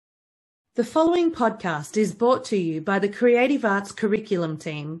The following podcast is brought to you by the Creative Arts Curriculum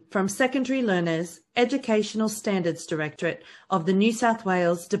Team from Secondary Learners Educational Standards Directorate of the New South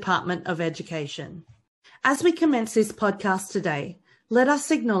Wales Department of Education. As we commence this podcast today, let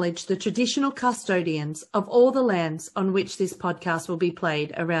us acknowledge the traditional custodians of all the lands on which this podcast will be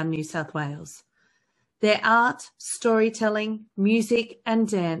played around New South Wales. Their art, storytelling, music and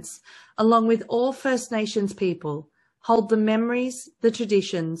dance, along with all First Nations people, hold the memories, the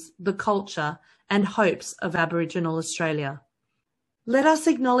traditions, the culture and hopes of Aboriginal Australia. Let us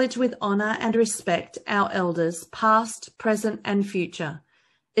acknowledge with honour and respect our elders, past, present and future,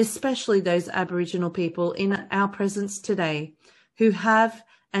 especially those Aboriginal people in our presence today who have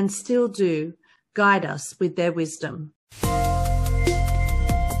and still do guide us with their wisdom.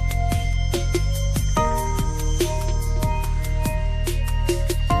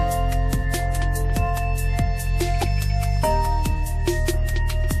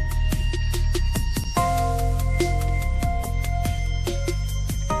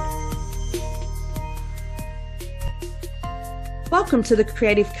 Welcome to the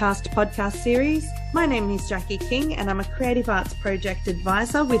Creative Cast podcast series. My name is Jackie King and I'm a Creative Arts Project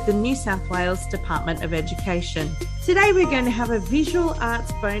Advisor with the New South Wales Department of Education. Today we're going to have a visual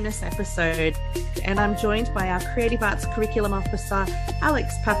arts bonus episode and I'm joined by our Creative Arts Curriculum Officer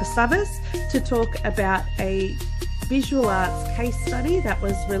Alex Papasavas to talk about a visual arts case study that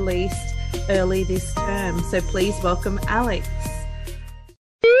was released early this term. So please welcome Alex.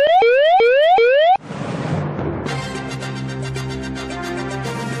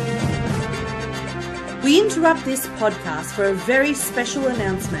 We interrupt this podcast for a very special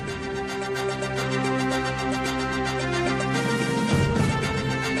announcement.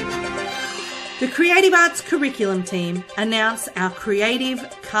 The Creative Arts Curriculum Team announce our Creative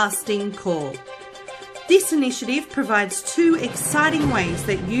Casting Call. This initiative provides two exciting ways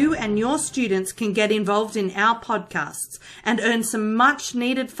that you and your students can get involved in our podcasts and earn some much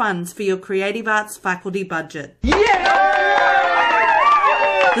needed funds for your creative arts faculty budget. Yeah!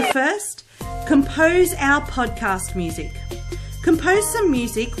 The first, compose our podcast music. Compose some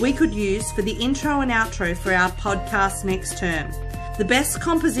music we could use for the intro and outro for our podcast next term. The best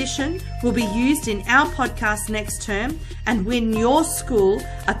composition will be used in our podcast next term and win your school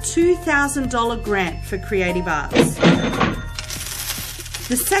a $2,000 grant for creative arts.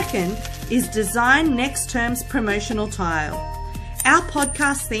 The second is design next term's promotional tile. Our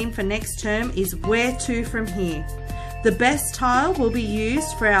podcast theme for next term is Where to From Here. The best tile will be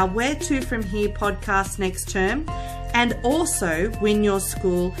used for our Where to From Here podcast next term and also win your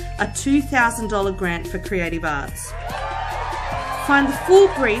school a $2,000 grant for creative arts. Find the full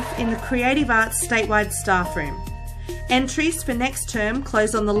brief in the Creative Arts Statewide Staff Room. Entries for next term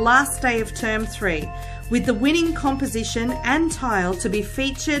close on the last day of Term 3, with the winning composition and tile to be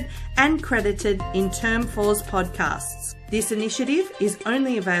featured and credited in Term 4's podcasts. This initiative is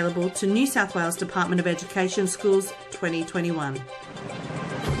only available to New South Wales Department of Education Schools 2021.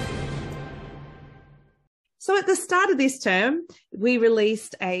 So at the start of this term, we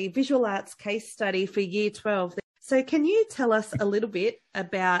released a visual arts case study for Year 12. So can you tell us a little bit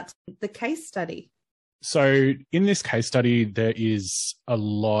about the case study? So in this case study, there is a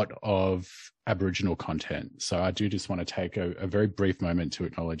lot of Aboriginal content. So I do just want to take a very brief moment to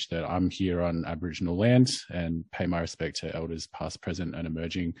acknowledge that I'm here on Aboriginal land and pay my respect to elders past, present and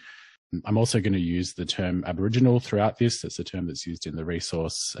emerging. I'm also going to use the term Aboriginal throughout this. That's a term that's used in the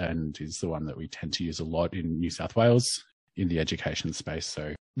resource and is the one that we tend to use a lot in New South Wales in the education space.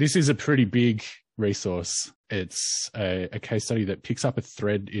 So this is a pretty big resource. It's a case study that picks up a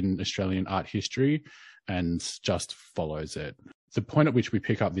thread in Australian art history and just follows it. The point at which we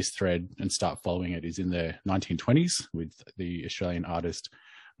pick up this thread and start following it is in the 1920s with the Australian artist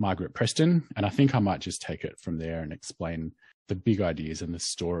Margaret Preston. And I think I might just take it from there and explain the big ideas and the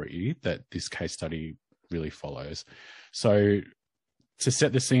story that this case study really follows. So to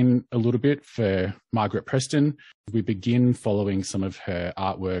set the scene a little bit for Margaret Preston, we begin following some of her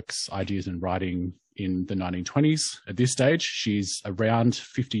artworks, ideas and writing in the 1920s. At this stage, she's around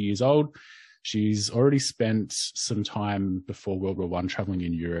 50 years old. She's already spent some time before World War I traveling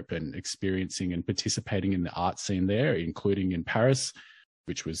in Europe and experiencing and participating in the art scene there, including in Paris,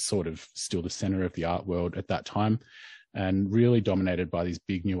 which was sort of still the center of the art world at that time, and really dominated by these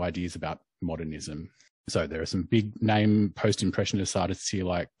big new ideas about modernism. So there are some big name post-impressionist artists here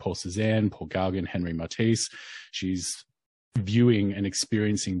like Paul Cézanne, Paul Gauguin, Henri Matisse. She's viewing and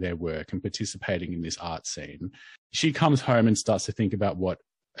experiencing their work and participating in this art scene. She comes home and starts to think about what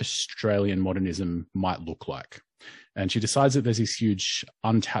Australian modernism might look like. And she decides that there's this huge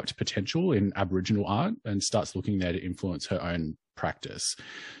untapped potential in Aboriginal art and starts looking there to influence her own practice.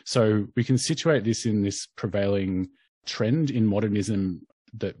 So we can situate this in this prevailing trend in modernism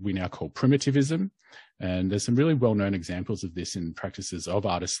that we now call primitivism. And there's some really well-known examples of this in practices of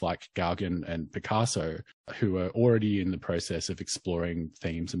artists like Gauguin and Picasso, who are already in the process of exploring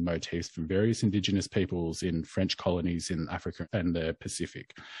themes and motifs from various indigenous peoples in French colonies in Africa and the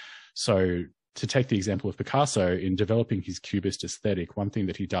Pacific. So to take the example of Picasso, in developing his Cubist aesthetic, one thing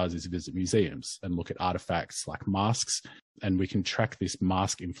that he does is visit museums and look at artifacts like masks. And we can track this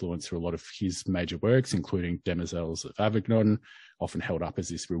mask influence through a lot of his major works, including Demoiselles of Avignon, often held up as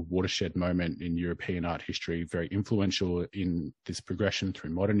this real watershed moment in European art history, very influential in this progression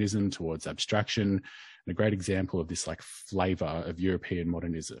through modernism towards abstraction. And a great example of this like flavor of European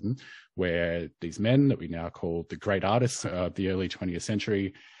modernism, where these men that we now call the great artists of the early 20th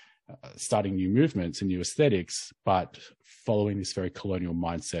century, starting new movements and new aesthetics, but following this very colonial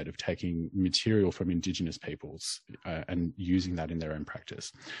mindset of taking material from indigenous peoples and using that in their own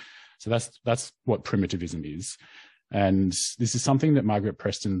practice. So that's what primitivism is. And this is something that Margaret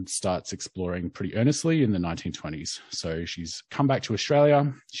Preston starts exploring pretty earnestly in the 1920s. So she's come back to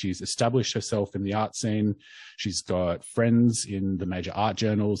Australia. She's established herself in the art scene. She's got friends in the major art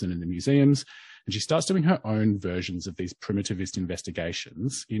journals and in the museums. And she starts doing her own versions of these primitivist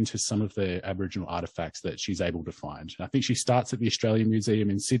investigations into some of the Aboriginal artifacts that she's able to find. And I think she starts at the Australian Museum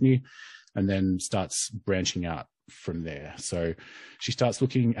in Sydney and then starts branching out from there. So she starts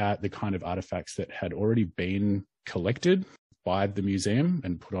looking at the kind of artifacts that had already been collected by the museum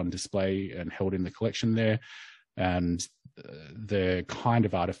and put on display and held in the collection there. And the kind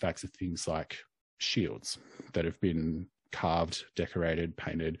of artifacts are things like shields that have been carved, decorated,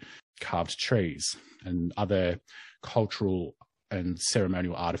 painted, carved trees, and other cultural and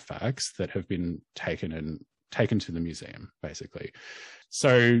ceremonial artifacts that have been taken to the museum, basically.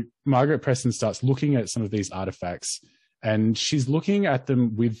 So Margaret Preston starts looking at some of these artifacts, and she's looking at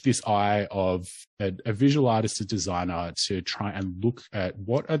them with this eye of a visual artist, a designer, to try and look at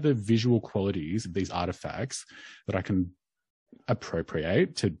what are the visual qualities of these artifacts that I can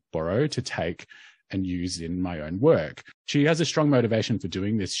appropriate, to borrow, to take and use in my own work. She has a strong motivation for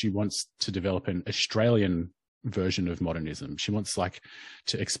doing this. She wants to develop an Australian version of modernism. She wants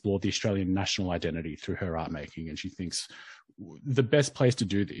to explore the Australian national identity through her art making. And she thinks the best place to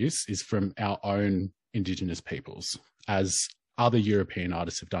do this is from our own Indigenous peoples. As other European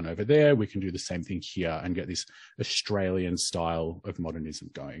artists have done over there, we can do the same thing here and get this Australian style of modernism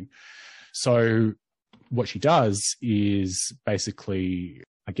going. So what she does is basically,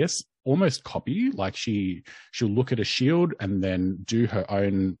 I guess, almost copy, like she'll look at a shield and then do her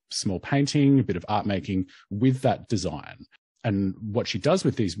own small painting, a bit of art making with that design. And what she does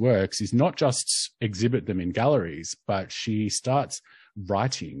with these works is not just exhibit them in galleries, but she starts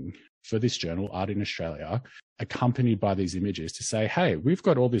writing for this journal, Art in Australia, accompanied by these images to say, hey, we've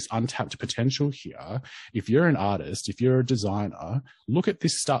got all this untapped potential here. If you're an artist, if you're a designer, look at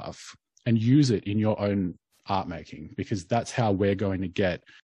this stuff and use it in your own art making, because that's how we're going to get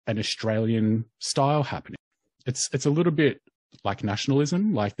an Australian style happening. It's a little bit like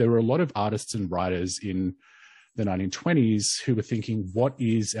nationalism. Like there were a lot of artists and writers in the 1920s who were thinking, what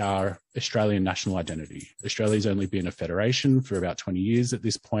is our Australian national identity? Australia's only been a federation for about 20 years at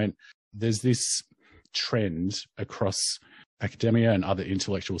this point. There's this trend across academia and other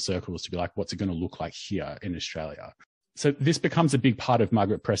intellectual circles to be like, what's it going to look like here in Australia? So this becomes a big part of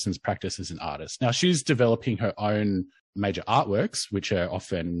Margaret Preston's practice as an artist. Now she's developing her own major artworks, which are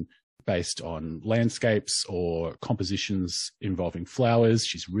often based on landscapes or compositions involving flowers.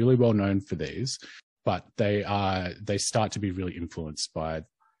 She's really well known for these, but they start to be really influenced by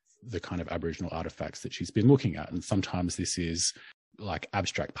the kind of Aboriginal artifacts that she's been looking at. And sometimes this is like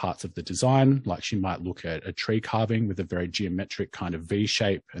abstract parts of the design, like she might look at a tree carving with a very geometric kind of V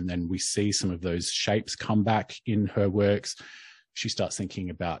shape, and then we see some of those shapes come back in her works. She starts thinking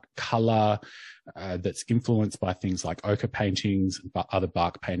about color that's influenced by things like ochre paintings, but other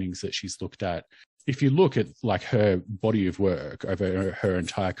bark paintings that she's looked at. If you look at like her body of work over her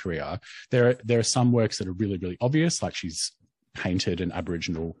entire career, there are some works that are really, really obvious, like she's painted an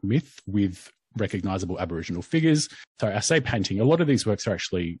Aboriginal myth with recognizable Aboriginal figures. So I say painting, a lot of these works are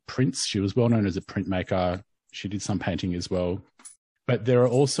actually prints. She was well known as a printmaker. She did some painting as well. But there are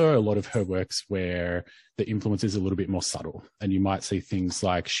also a lot of her works where the influence is a little bit more subtle. And you might see things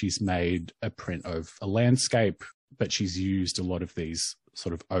like she's made a print of a landscape, but she's used a lot of these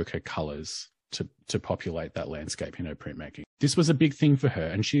sort of ochre colors to populate that landscape in her printmaking. This was a big thing for her.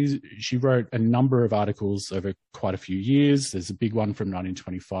 And she wrote a number of articles over quite a few years. There's a big one from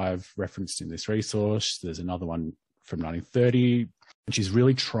 1925 referenced in this resource. There's another one from 1930. And she's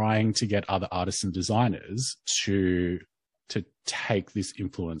really trying to get other artists and designers to to take this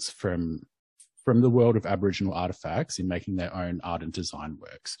influence from the world of Aboriginal artifacts in making their own art and design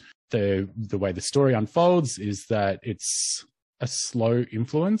works. The way the story unfolds is that it's a slow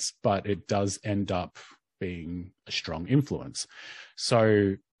influence, but it does end up being a strong influence.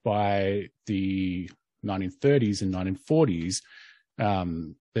 So by the 1930s and 1940s,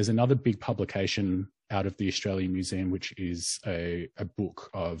 there's another big publication out of the Australian Museum, which is a book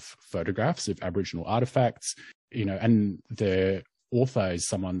of photographs of Aboriginal artifacts, and the author is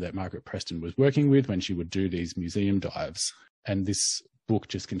someone that Margaret Preston was working with when she would do these museum dives. And this book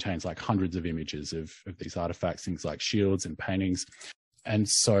just contains like hundreds of images of these artifacts, things like shields and paintings. And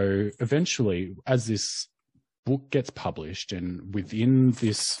so eventually, as this book gets published, and within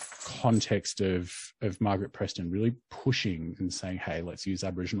this context of Margaret Preston really pushing and saying, hey, let's use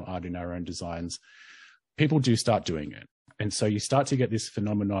Aboriginal art in our own designs, people do start doing it. And so you start to get this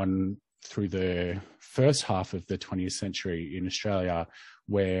phenomenon through the first half of the 20th century in Australia,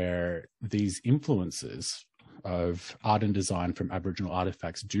 where these influences of art and design from Aboriginal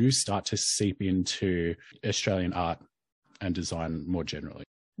artifacts do start to seep into Australian art and design more generally.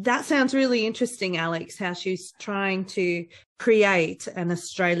 That sounds really interesting, Alex, how she's trying to create an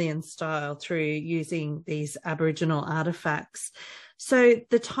Australian style through using these Aboriginal artifacts. So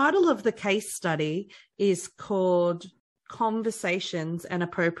the title of the case study is called Conversations and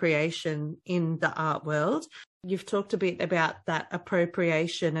Appropriation in the Art World. You've talked a bit about that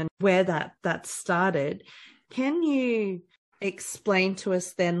appropriation and where that started. Can you explain to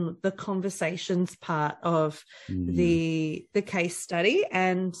us then the conversations part of the case study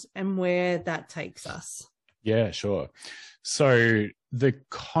and where that takes us? Yeah, sure. So the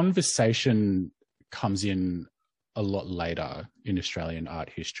conversation comes in a lot later in Australian art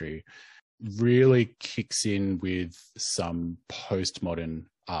history, really kicks in with some postmodern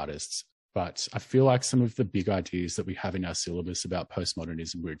artists. But I feel like some of the big ideas that we have in our syllabus about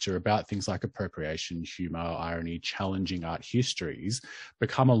postmodernism, which are about things like appropriation, humour, irony, challenging art histories,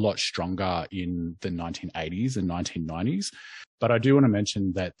 become a lot stronger in the 1980s and 1990s. But I do want to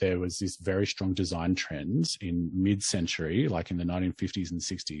mention that there was this very strong design trend in mid-century, like in the 1950s and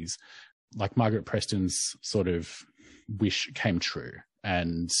 60s, like Margaret Preston's sort of wish came true.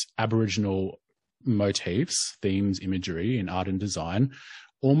 And Aboriginal motifs, themes, imagery in art and design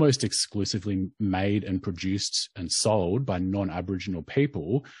almost exclusively made and produced and sold by non-Aboriginal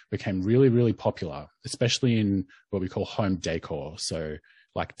people became really, really popular, especially in what we call home decor. So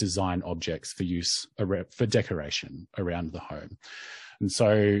like design objects for use for decoration around the home. And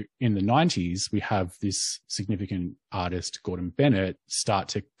so in the 90s, we have this significant artist, Gordon Bennett, start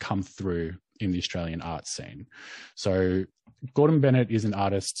to come through in the Australian art scene. So Gordon Bennett is an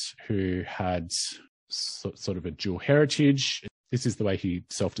artist who had sort of a dual heritage. This is the way he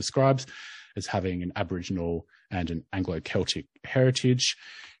self-describes, as having an Aboriginal and an Anglo-Celtic heritage.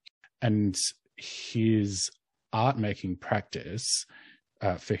 And his art-making practice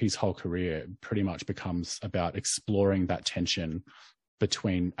for his whole career pretty much becomes about exploring that tension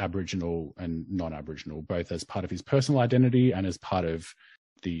between Aboriginal and non-Aboriginal, both as part of his personal identity and as part of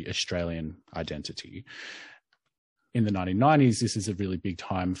the Australian identity. In the 1990s, this is a really big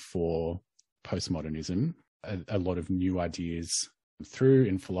time for postmodernism. A lot of new ideas through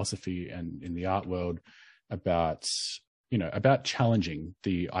in philosophy and in the art world about challenging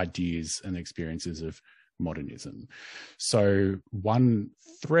the ideas and the experiences of modernism. So one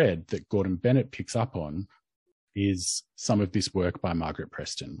thread that Gordon Bennett picks up on is some of this work by Margaret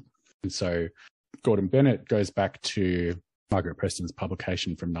Preston. And so Gordon Bennett goes back to Margaret Preston's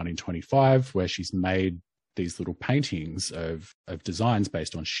publication from 1925, where she's made these little paintings of designs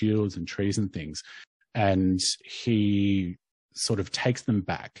based on shields and trees and things. And he sort of takes them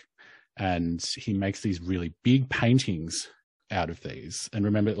back and he makes these really big paintings out of these. And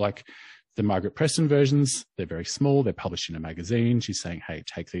remember, like the Margaret Preston versions, they're very small. They're published in a magazine. She's saying, hey,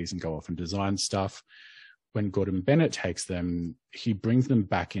 take these and go off and design stuff. When Gordon Bennett takes them, he brings them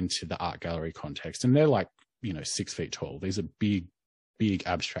back into the art gallery context. And they're like, 6 feet tall. These are big, big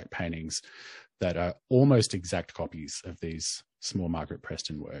abstract paintings that are almost exact copies of these small Margaret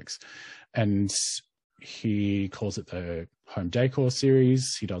Preston works. And he calls it the home decor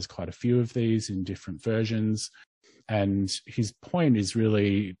series. He does quite a few of these in different versions. And his point is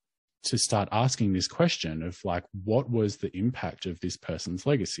really to start asking this question of like, what was the impact of this person's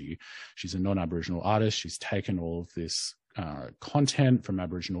legacy? She's a non-Aboriginal artist. She's taken all of this content from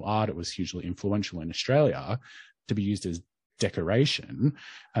Aboriginal art. It was hugely influential in Australia to be used as decoration.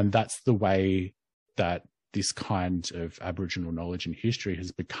 And that's the way that this kind of Aboriginal knowledge and history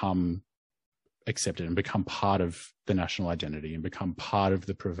has become accepted and become part of the national identity and become part of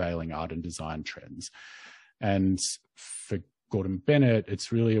the prevailing art and design trends. And for Gordon Bennett,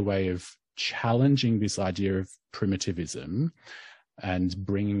 it's really a way of challenging this idea of primitivism and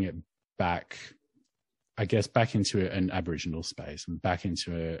bringing it back, I guess, back into an Aboriginal space and back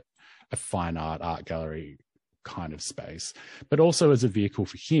into a fine art gallery kind of space, but also as a vehicle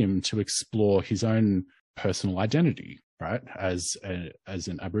for him to explore his own personal identity, right? As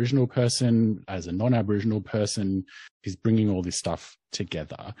an Aboriginal person, as a non-Aboriginal person, he's bringing all this stuff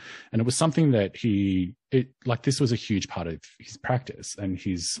together. And it was something that this was a huge part of his practice. And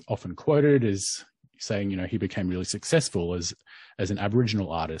he's often quoted as saying, he became really successful as an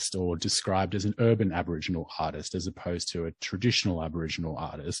Aboriginal artist, or described as an urban Aboriginal artist as opposed to a traditional Aboriginal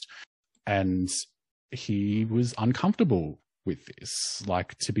artist. And he was uncomfortable with this,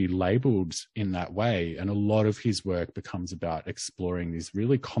 like to be labeled in that way. And a lot of his work becomes about exploring these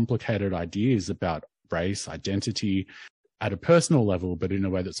really complicated ideas about race, identity at a personal level, but in a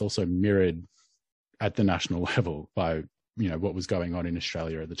way that's also mirrored at the national level by, what was going on in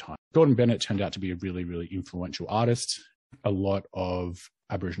Australia at the time. Gordon Bennett turned out to be a really, really influential artist. A lot of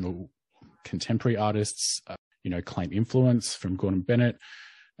Aboriginal contemporary artists, claim influence from Gordon Bennett.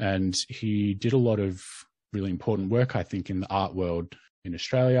 And he did a lot of really important work, I think, in the art world in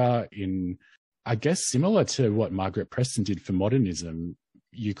Australia, I guess, similar to what Margaret Preston did for modernism.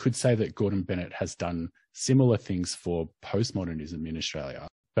 You could say that Gordon Bennett has done similar things for postmodernism in Australia,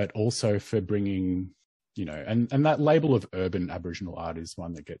 but also for bringing, and that label of urban Aboriginal art is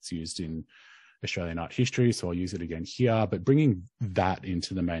one that gets used in Australian art history, so I'll use it again here, but bringing that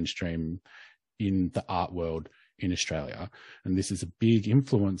into the mainstream in the art world in Australia. And this is a big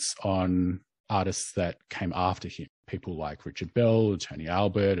influence on artists that came after him, people like Richard Bell, Tony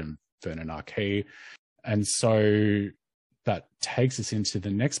Albert, and Vernon Arkey. And so that takes us into the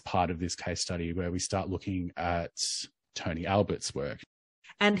next part of this case study, where we start looking at Tony Albert's work.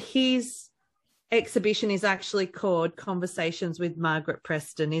 And his exhibition is actually called Conversations with Margaret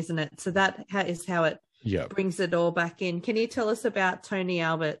Preston, isn't it? So that is how it brings it all back in. Can you tell us about Tony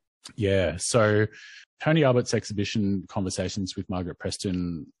Albert? Yeah, so Tony Albert's exhibition, Conversations with Margaret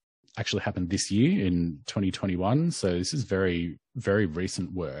Preston, actually happened this year in 2021. So this is very, very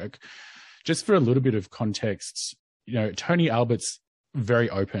recent work. Just for a little bit of context, Tony Albert's very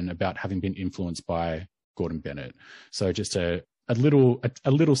open about having been influenced by Gordon Bennett. So just a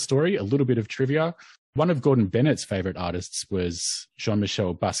little story, a little bit of trivia. One of Gordon Bennett's favorite artists was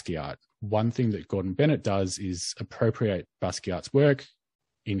Jean-Michel Basquiat. One thing that Gordon Bennett does is appropriate Basquiat's work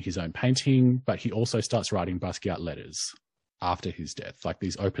in his own painting, but he also starts writing Basquiat letters after his death, like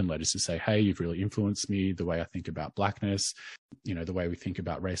these open letters to say, hey, you've really influenced me, the way I think about blackness, the way we think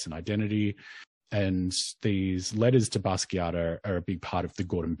about race and identity. And these letters to Basquiat are a big part of the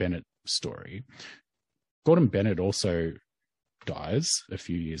Gordon Bennett story. Gordon Bennett also dies a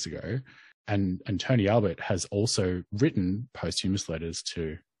few years ago, and Tony Albert has also written posthumous letters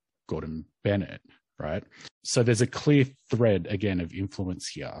to Gordon Bennett, right? So there's a clear thread, again, of influence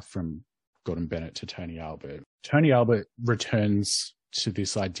here from Gordon Bennett to Tony Albert. Tony Albert returns to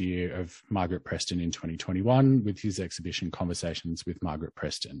this idea of Margaret Preston in 2021 with his exhibition Conversations with Margaret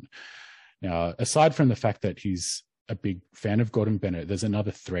Preston. Now, aside from the fact that he's a big fan of Gordon Bennett, there's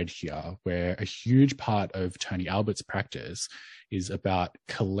another thread here where a huge part of Tony Albert's practice is about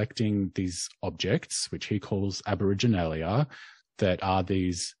collecting these objects, which he calls aboriginalia, that are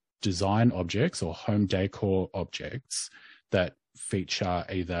these design objects or home decor objects that feature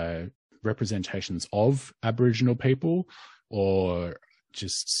either representations of Aboriginal people or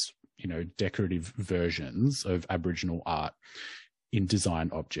just, decorative versions of Aboriginal art in design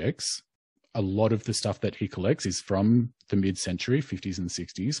objects. A lot of the stuff that he collects is from the mid-century, 50s and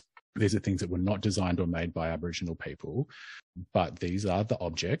 60s. These are things that were not designed or made by Aboriginal people, but these are the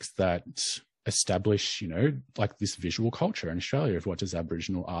objects that establish, like this visual culture in Australia of what does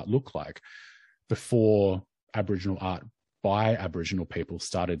Aboriginal art look like before Aboriginal art by Aboriginal people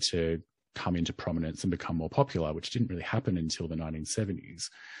started to come into prominence and become more popular, which didn't really happen until the 1970s.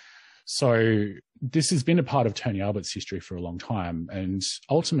 So this has been a part of Tony Albert's history for a long time. And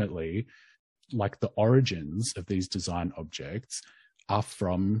ultimately, like the origins of these design objects are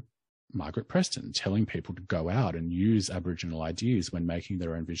from Margaret Preston, telling people to go out and use Aboriginal ideas when making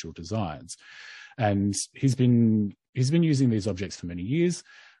their own visual designs. And he's been using these objects for many years,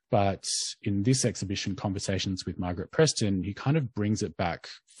 but in this exhibition, Conversations with Margaret Preston, he kind of brings it back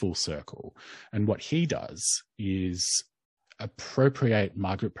full circle. And what he does is appropriate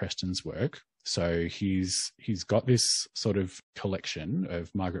Margaret Preston's work. So he's got this sort of collection of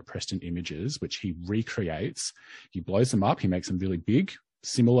Margaret Preston images, which he recreates. He blows them up. He makes them really big,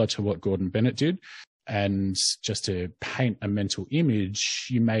 similar to what Gordon Bennett did. And just to paint a mental image,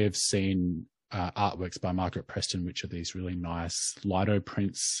 you may have seen artworks by Margaret Preston, which are these really nice lido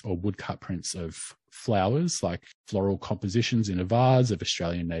prints or woodcut prints of flowers, like floral compositions in a vase of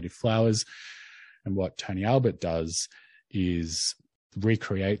Australian native flowers. And what Tony Albert does is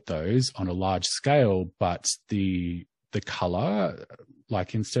recreate those on a large scale, but the color,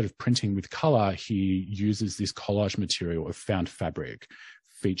 like instead of printing with color, he uses this collage material of found fabric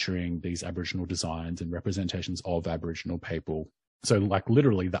featuring these Aboriginal designs and representations of Aboriginal people. So like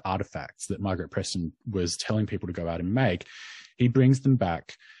literally the artifacts that Margaret Preston was telling people to go out and make, he brings them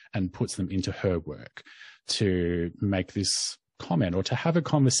back and puts them into her work to make this comment or to have a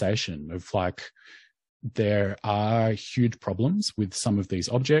conversation of like, there are huge problems with some of these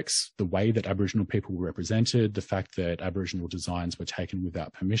objects, the way that Aboriginal people were represented, the fact that Aboriginal designs were taken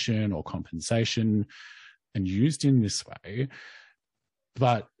without permission or compensation and used in this way.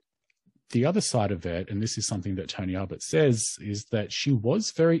 But the other side of it, and this is something that Tony Albert says, is that she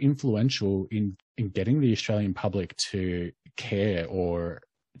was very influential in getting the Australian public to care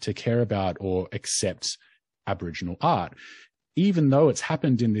about or accept Aboriginal art, even though it's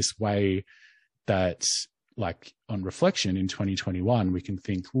happened in this way that, like, on reflection in 2021, we can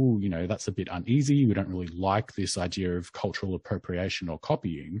think, oh, you know, that's a bit uneasy. We don't really like this idea of cultural appropriation or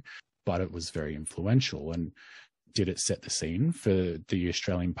copying, but it was very influential. And did it set the scene for the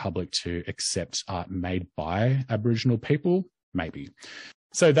Australian public to accept art made by Aboriginal people? Maybe.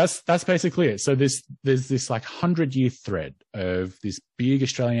 So that's basically it. So there's this like 100-year thread of this big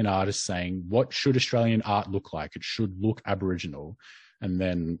Australian artist saying, what should Australian art look like? It should look Aboriginal. And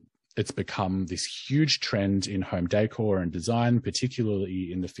then it's become this huge trend in home decor and design,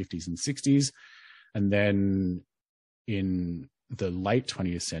 particularly in the 50s and 60s. And then in the late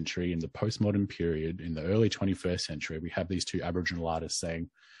 20th century, in the postmodern period, in the early 21st century, we have these two Aboriginal artists saying,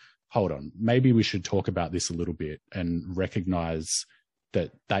 hold on, maybe we should talk about this a little bit and recognize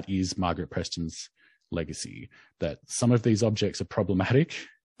that that is Margaret Preston's legacy, that some of these objects are problematic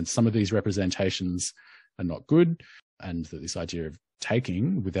and some of these representations are not good, and that this idea of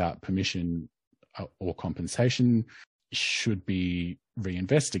taking without permission or compensation should be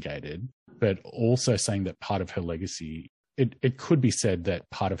reinvestigated, but also saying that part of her legacy, it could be said that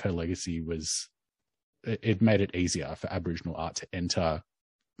part of her legacy was, it made it easier for Aboriginal art to enter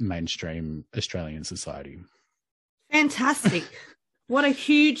mainstream Australian society. Fantastic. What a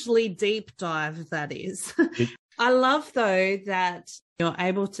hugely deep dive that is. I love, though, that you're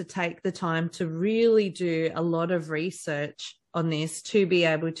able to take the time to really do a lot of research on this to be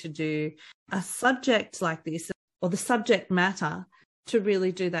able to do a subject like this, or the subject matter, to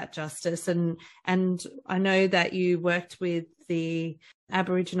really do that justice. And I know that you worked with the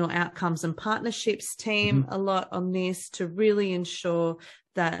Aboriginal Outcomes and Partnerships team a lot on this to really ensure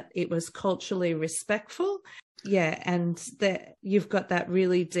that it was culturally respectful. Yeah, and that you've got that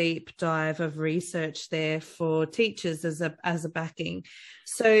really deep dive of research there for teachers as a backing.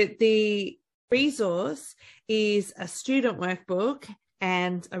 So the resource is a student workbook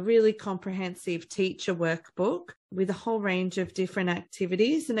and a really comprehensive teacher workbook with a whole range of different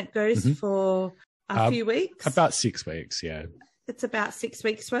activities, and it goes for a few weeks. About 6 weeks, yeah. It's about 6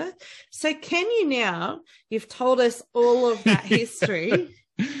 weeks worth. So you've told us all of that history.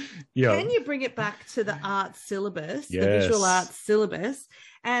 Yeah. Can you bring it back to the arts syllabus, yes, the visual arts syllabus,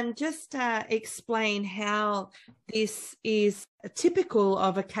 and just explain how this is typical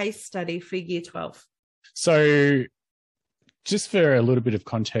of a case study for Year 12? So just for a little bit of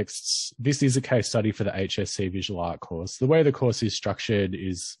context, this is a case study for the HSC visual art course. The way the course is structured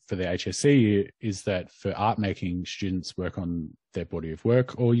is for the HSC is that for art making, students work on their body of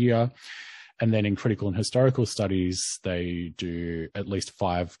work all year. And then in critical and historical studies, they do at least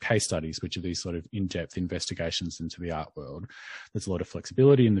 5 case studies, which are these sort of in-depth investigations into the art world. There's a lot of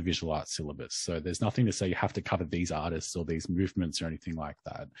flexibility in the visual arts syllabus. So there's nothing to say you have to cover these artists or these movements or anything like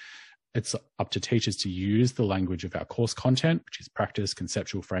that. It's up to teachers to use the language of our course content, which is practice,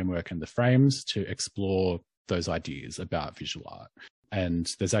 conceptual framework, and the frames, to explore those ideas about visual art.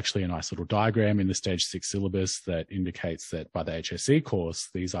 And there's actually a nice little diagram in the Stage 6 syllabus that indicates that by the HSC course,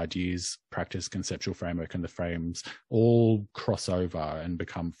 these ideas, practice, conceptual framework, and the frames all cross over and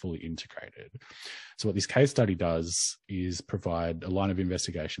become fully integrated. So what this case study does is provide a line of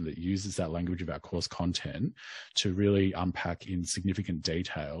investigation that uses that language of our course content to really unpack in significant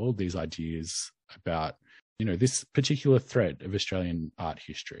detail these ideas about, you know, this particular thread of Australian art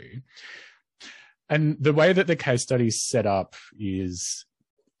history. And the way that the case study is set up is,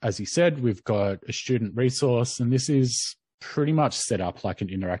 as you said, we've got a student resource, and this is pretty much set up like an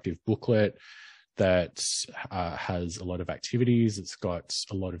interactive booklet that has a lot of activities. It's got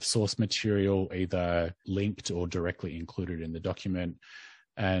a lot of source material, either linked or directly included in the document.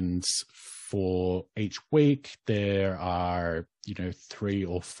 And for each week, there are, 3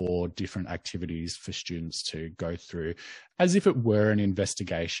 or 4 different activities for students to go through as if it were an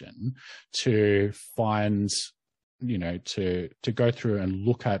investigation to find, to go through and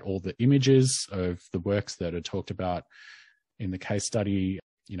look at all the images of the works that are talked about in the case study.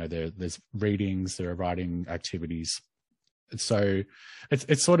 There's readings, there are writing activities. So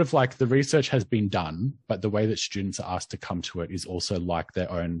it's sort of like the research has been done, but the way that students are asked to come to it is also like their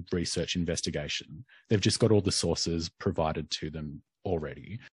own research investigation. They've just got all the sources provided to them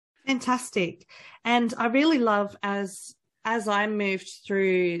already. Fantastic. And I really love, as I moved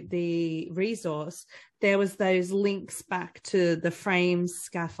through the resource, there was those links back to the frames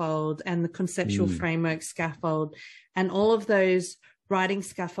scaffold and the conceptual framework scaffold, and all of those writing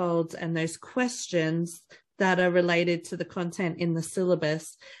scaffolds and those questions that are related to the content in the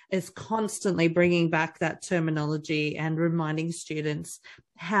syllabus is constantly bringing back that terminology and reminding students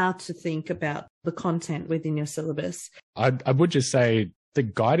how to think about the content within your syllabus. I would just say the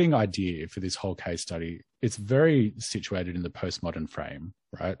guiding idea for this whole case study, it's very situated in the postmodern frame,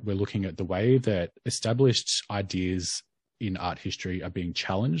 right? We're looking at the way that established ideas in art history are being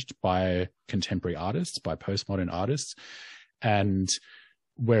challenged by contemporary artists, by postmodern artists, and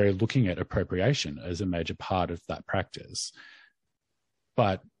we're looking at appropriation as a major part of that practice.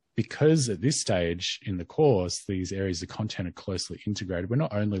 But because at this stage in the course, these areas of content are closely integrated, we're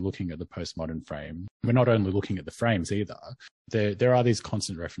not only looking at the postmodern frame, we're not only looking at the frames either. There are these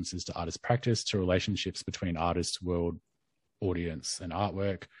constant references to artist practice, to relationships between artist, world, audience, and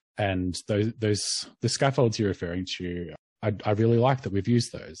artwork. And the scaffolds you're referring to, I really like that we've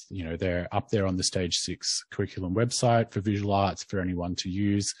used those. They're up there on the Stage 6 curriculum website for visual arts for anyone to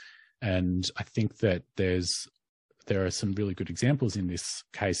use. And I think that there are some really good examples in this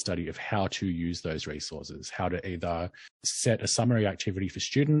case study of how to use those resources, how to either set a summary activity for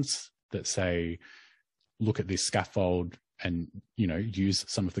students that say, look at this scaffold and, use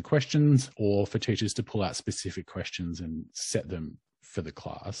some of the questions, or for teachers to pull out specific questions and set them for the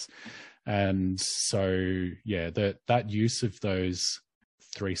class. And so, that use of those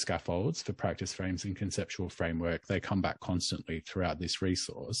 3 scaffolds for practice frames and conceptual framework, they come back constantly throughout this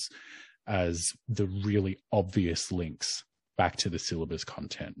resource as the really obvious links back to the syllabus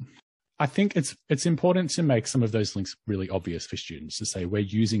content. I think it's important to make some of those links really obvious for students, to say we're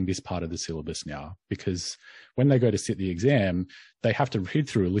using this part of the syllabus now, because when they go to sit the exam, they have to read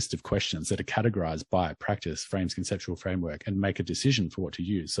through a list of questions that are categorized by practice, frames, conceptual framework, and make a decision for what to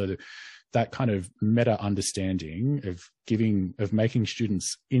use. So that kind of meta understanding of making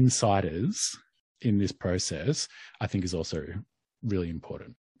students insiders in this process, I think is also really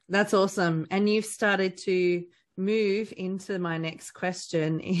important. That's awesome. And you've started to move into my next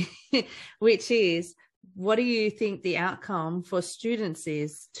question, which is, what do you think the outcome for students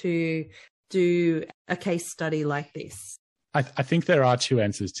is to do a case study like this? I think there are 2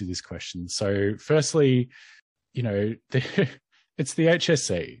 answers to this question. So firstly, it's the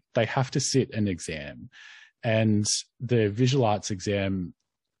HSC. They have to sit an exam, and the visual arts exam,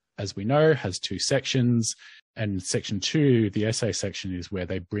 as we know, has 2 sections. And section 2, the essay section, is where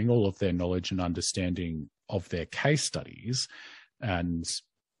they bring all of their knowledge and understanding of their case studies and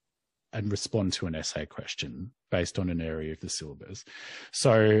respond to an essay question based on an area of the syllabus.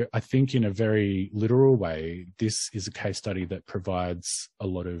 So I think in a very literal way, this is a case study that provides a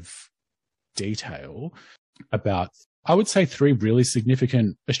lot of detail about, I would say, 3 really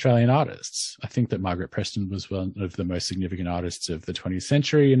significant Australian artists. I think that Margaret Preston was one of the most significant artists of the 20th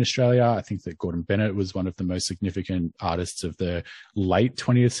century in Australia. I think that Gordon Bennett was one of the most significant artists of the late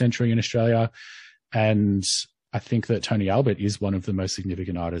 20th century in Australia. And I think that Tony Albert is one of the most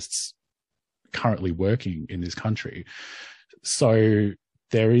significant artists currently working in this country. So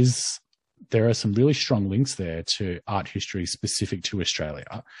there are some really strong links there to art history specific to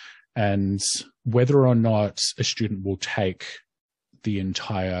Australia. And whether or not a student will take the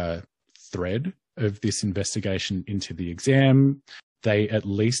entire thread of this investigation into the exam, they at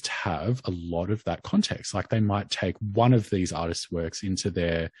least have a lot of that context. Like, they might take one of these artists' works into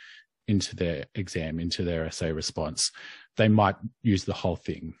their exam, into their essay response. They might use the whole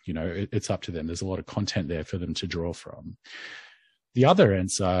thing. It's up to them. There's a lot of content there for them to draw from. The other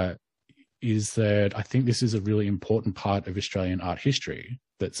answer is that I think this is a really important part of Australian art history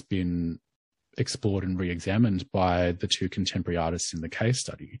that's been explored and re-examined by the 2 contemporary artists in the case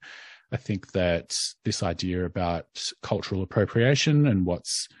study. I think that this idea about cultural appropriation and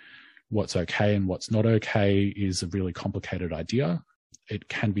what's okay and what's not okay is a really complicated idea. It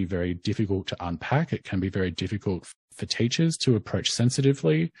can be very difficult to unpack. It can be very difficult for teachers to approach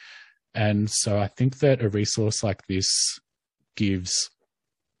sensitively. And so I think that a resource like this gives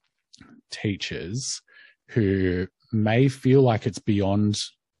teachers who may feel like it's beyond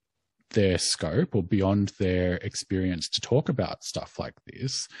their scope or beyond their experience to talk about stuff like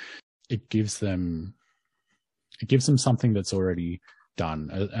this, it gives them something that's already done.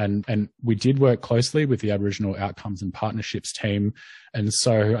 And we did work closely with the Aboriginal Outcomes and Partnerships team. And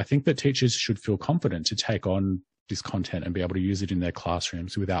so I think that teachers should feel confident to take on this content and be able to use it in their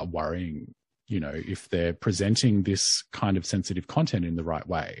classrooms without worrying, if they're presenting this kind of sensitive content in the right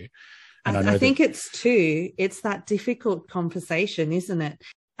way. And I think it's that difficult conversation, isn't it?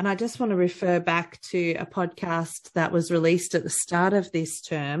 And I just want to refer back to a podcast that was released at the start of this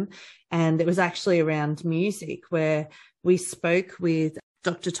term, and it was actually around music, where we spoke with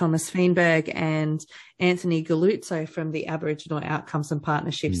Dr. Thomas Feenberg and Anthony Galuzzo from the Aboriginal Outcomes and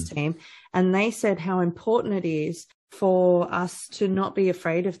Partnerships team, and they said how important it is for us to not be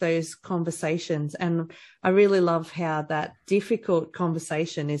afraid of those conversations. And I really love how that difficult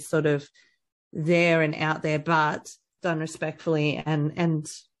conversation is sort of there and out there, but done respectfully and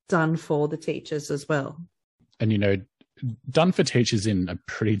done for the teachers as well. And, done for teachers in a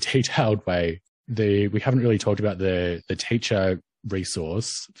pretty detailed way. We haven't really talked about the teacher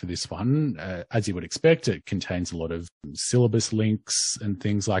resource for this one. As you would expect, it contains a lot of syllabus links and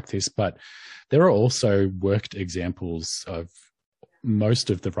things like this, but there are also worked examples of most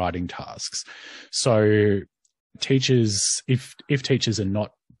of the writing tasks. So teachers, if teachers are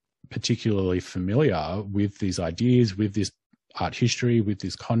not particularly familiar with these ideas, with this art history, with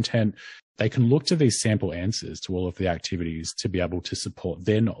this content, they can look to these sample answers to all of the activities to be able to support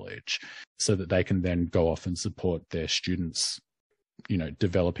their knowledge so that they can then go off and support their students,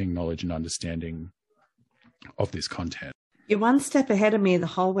 developing knowledge and understanding of this content. You're one step ahead of me the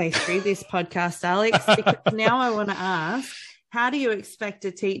whole way through this podcast, Alex, because now I want to ask, how do you expect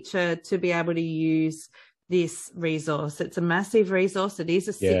a teacher to be able to use this resource? It's a massive resource. It is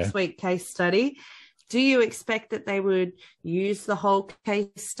a 6-week case study. Do you expect that they would use the whole case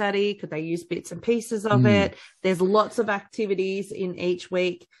study? Could they use bits and pieces of it? There's lots of activities in each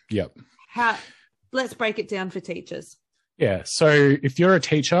week. Yep. Let's break it down for teachers. Yeah. So if you're a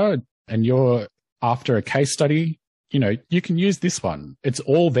teacher and you're after a case study, you can use this one. It's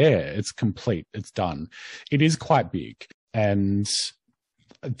all there. It's complete. It's done. It is quite big, and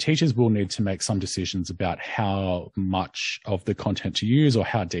teachers will need to make some decisions about how much of the content to use or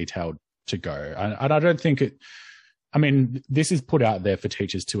how detailed to go. And I don't think this is put out there for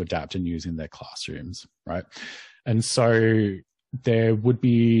teachers to adapt and use in their classrooms, right? And so there would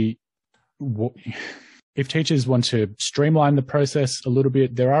be, if teachers want to streamline the process a little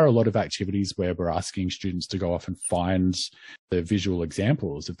bit, there are a lot of activities where we're asking students to go off and find the visual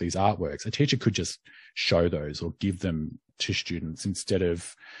examples of these artworks. A teacher could just show those or give them to students instead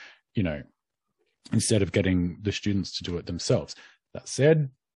of getting the students to do it themselves. That said,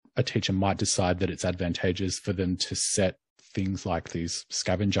 a teacher might decide that it's advantageous for them to set things like these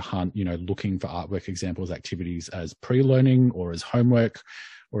scavenger hunt, looking for artwork examples activities as pre-learning or as homework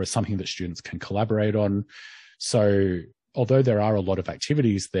or as something that students can collaborate on. So although there are a lot of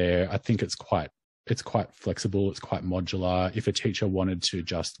activities there, I think it's quite flexible. It's quite modular. If a teacher wanted to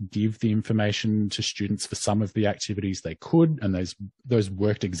just give the information to students for some of the activities, they could, and those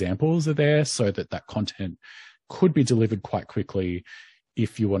worked examples are there so that content could be delivered quite quickly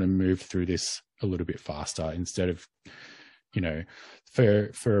if you want to move through this a little bit faster. Instead of,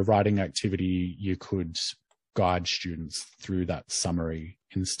 for a writing activity, you could guide students through that summary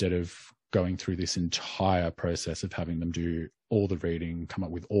instead of going through this entire process of having them do all the reading, come up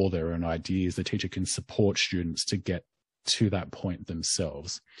with all their own ideas. The teacher can support students to get to that point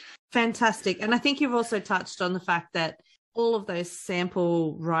themselves. Fantastic. And I think you've also touched on the fact that all of those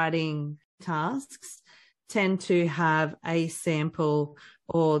sample writing tasks tend to have a sample,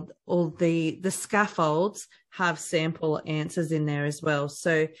 or the scaffolds have sample answers in there as well.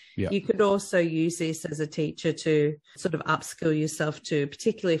 So you could also use this as a teacher to sort of upskill yourself to,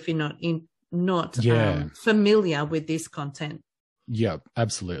 particularly if you're not familiar with this content. Yeah,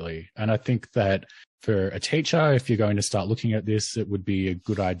 absolutely. And I think that for a teacher, if you're going to start looking at this, it would be a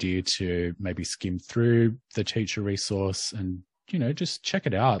good idea to maybe skim through the teacher resource and just check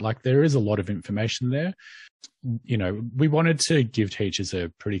it out. Like, there is a lot of information there. We wanted to give teachers a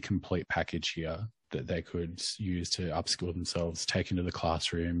pretty complete package here that they could use to upskill themselves, take into the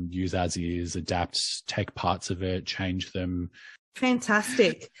classroom, use as is, adapt, take parts of it, change them.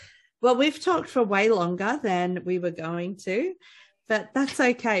 Fantastic. Well, we've talked for way longer than we were going to, but that's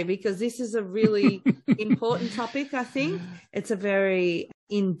okay, because this is a really important topic, I think. It's a very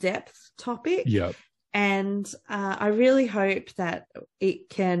in-depth topic. Yep. And I really hope that it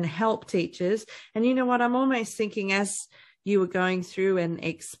can help teachers. And you know what? I'm almost thinking, as you were going through and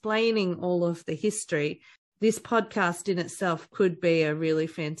explaining all of the history, this podcast in itself could be a really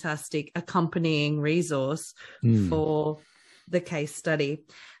fantastic accompanying resource for the case study.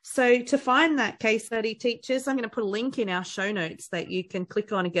 So to find that case study, teachers, I'm going to put a link in our show notes that you can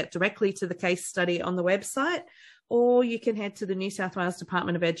click on and get directly to the case study on the website, or you can head to the New South Wales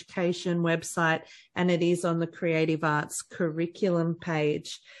Department of Education website, and it is on the Creative Arts curriculum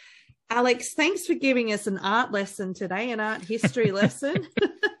page. Alex, thanks for giving us an art lesson today, an art history lesson.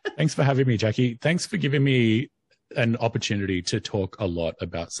 Thanks for having me, Jackie. Thanks for giving me an opportunity to talk a lot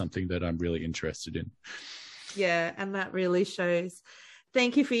about something that I'm really interested in. Yeah, and that really shows.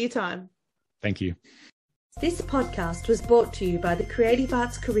 Thank you for your time. Thank you. This podcast was brought to you by the Creative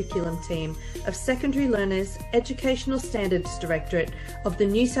Arts Curriculum Team of Secondary Learners Educational Standards Directorate of the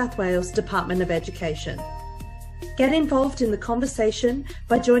New South Wales Department of Education. Get involved in the conversation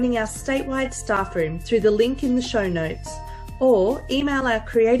by joining our statewide staff room through the link in the show notes, or email our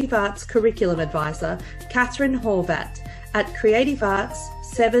Creative Arts Curriculum Advisor, Catherine Horvat, at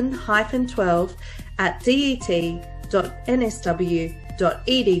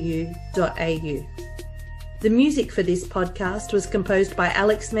creativearts7-12@det.nsw.edu.au. The music for this podcast was composed by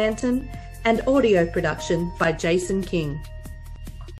Alex Manton and audio production by Jason King.